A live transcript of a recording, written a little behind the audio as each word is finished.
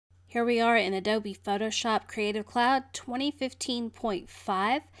Here we are in Adobe Photoshop Creative Cloud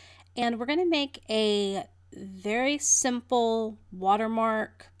 2015.5, and we're going to make a very simple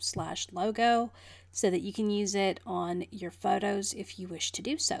watermark / logo so that you can use it on your photos if you wish to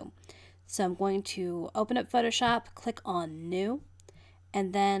do so. So I'm going to open up Photoshop, click on New,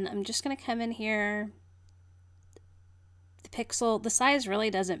 and then I'm just going to come in here. The size really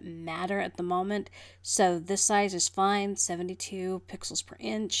doesn't matter at the moment, so this size is fine. 72 pixels per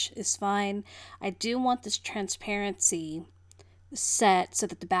inch is fine. I do want this transparency set so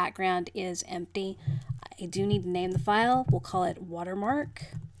that the background is empty. I do need to name the file. We'll call it watermark,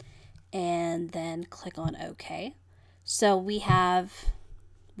 and then click on OK. So we have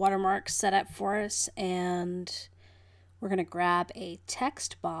watermark set up for us, and we're going to grab a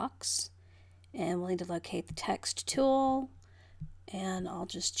text box, and we'll need to locate the text tool. And I'll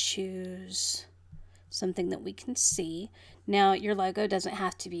just choose something that we can see. Now, your logo doesn't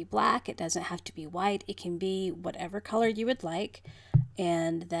have to be black. It doesn't have to be white. It can be whatever color you would like.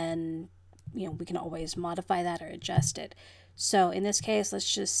 And then, we can always modify that or adjust it. So in this case,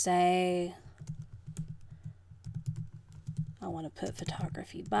 let's just say I want to put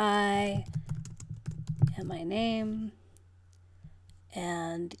photography by and my name.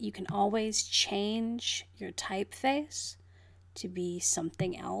 And you can always change your typeface to be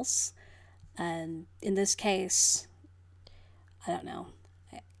something else, and in this case, I don't know,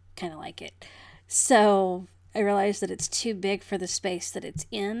 I kind of like it. So I realized that it's too big for the space that it's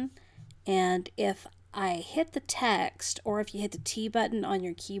in, and if I hit the text, or if you hit the T button on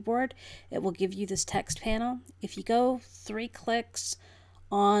your keyboard, it will give you this text panel. If you go 3 clicks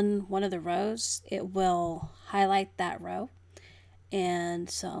on one of the rows, it will highlight that row. And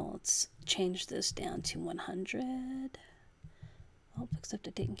so let's change this down to 100. Oh, except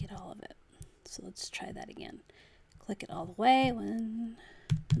I didn't get all of it. So let's try that again. Click it all the way,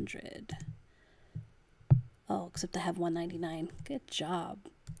 100. Oh, except I have 199. Good job.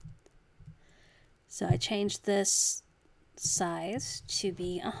 So I changed this size to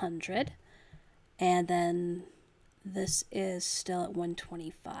be 100. And then this is still at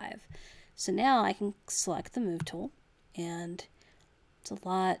 125. So now I can select the Move tool, and it's a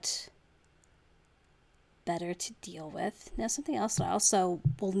lot better to deal with. Now, something else that I also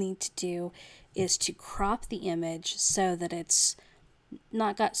will need to do is to crop the image so that it's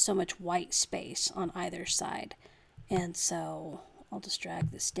not got so much white space on either side. And so I'll just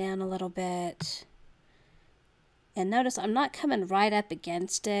drag this down a little bit. And notice I'm not coming right up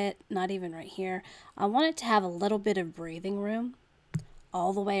against it, not even right here. I want it to have a little bit of breathing room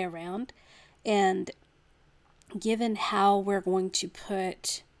all the way around. And given how we're going to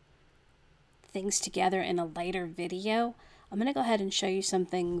put things together in a later video, I'm going to go ahead and show you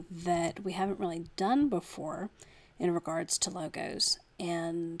something that we haven't really done before in regards to logos.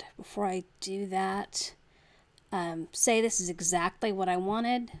 And before I do that, say this is exactly what I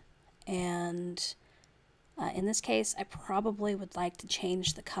wanted, and in this case I probably would like to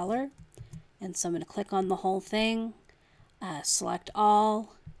change the color, and so I'm going to click on the whole thing, select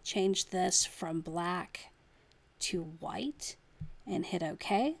all, change this from black to white, and hit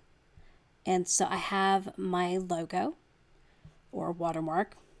OK. And so I have my logo, or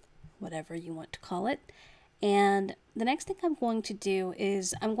watermark, whatever you want to call it. And the next thing I'm going to do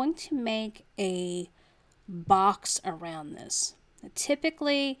is I'm going to make a box around this. Now,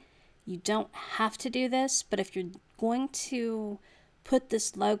 typically, you don't have to do this, but if you're going to put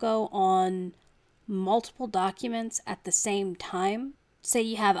this logo on multiple documents at the same time, say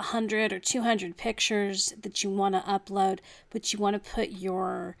you have 100 or 200 pictures that you want to upload, but you want to put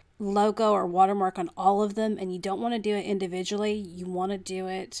your logo or watermark on all of them, and you don't want to do it individually, you want to do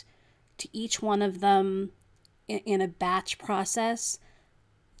it to each one of them in a batch process,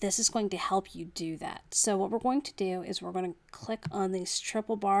 this is going to help you do that. So what we're going to do is we're going to click on this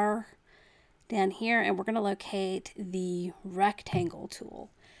triple bar down here, and we're going to locate the rectangle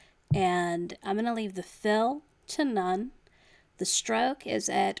tool, and I'm going to leave the fill to none. The stroke is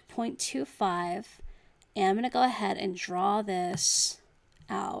at 0.25, and I'm going to go ahead and draw this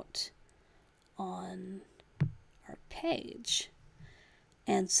out on our page.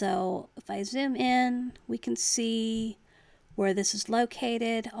 And so if I zoom in, we can see where this is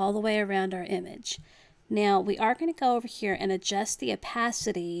located all the way around our image. Now we are going to go over here and adjust the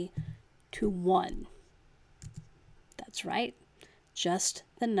opacity to 1. That's right, just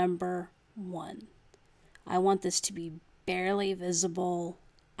the number 1. I want this to be barely visible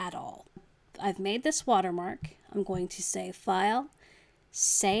at all. I've made this watermark. I'm going to say File,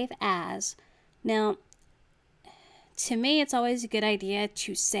 Save As. Now, to me, it's always a good idea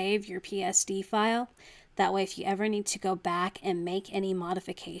to save your PSD file. That way, if you ever need to go back and make any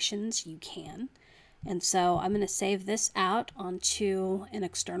modifications, you can. And so I'm going to save this out onto an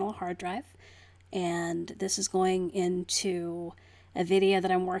external hard drive. And this is going into a video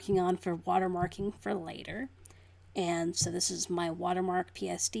that I'm working on for watermarking for later. And so this is my watermark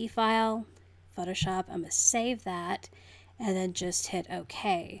PSD file, Photoshop. I'm going to save that and then just hit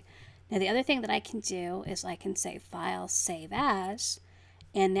OK. Now the other thing that I can do is I can say File, Save As,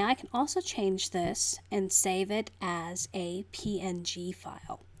 and now I can also change this and save it as a PNG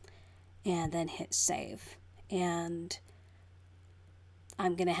file and then hit Save. And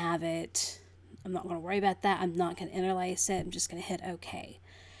I'm going to have it, I'm not going to worry about that. I'm not going to interlace it. I'm just going to hit OK.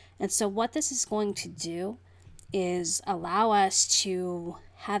 And so what this is going to do is allow us to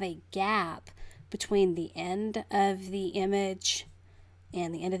have a gap between the end of the image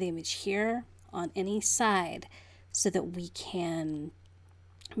and the end of the image here on any side so that we can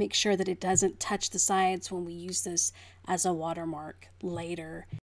make sure that it doesn't touch the sides when we use this as a watermark later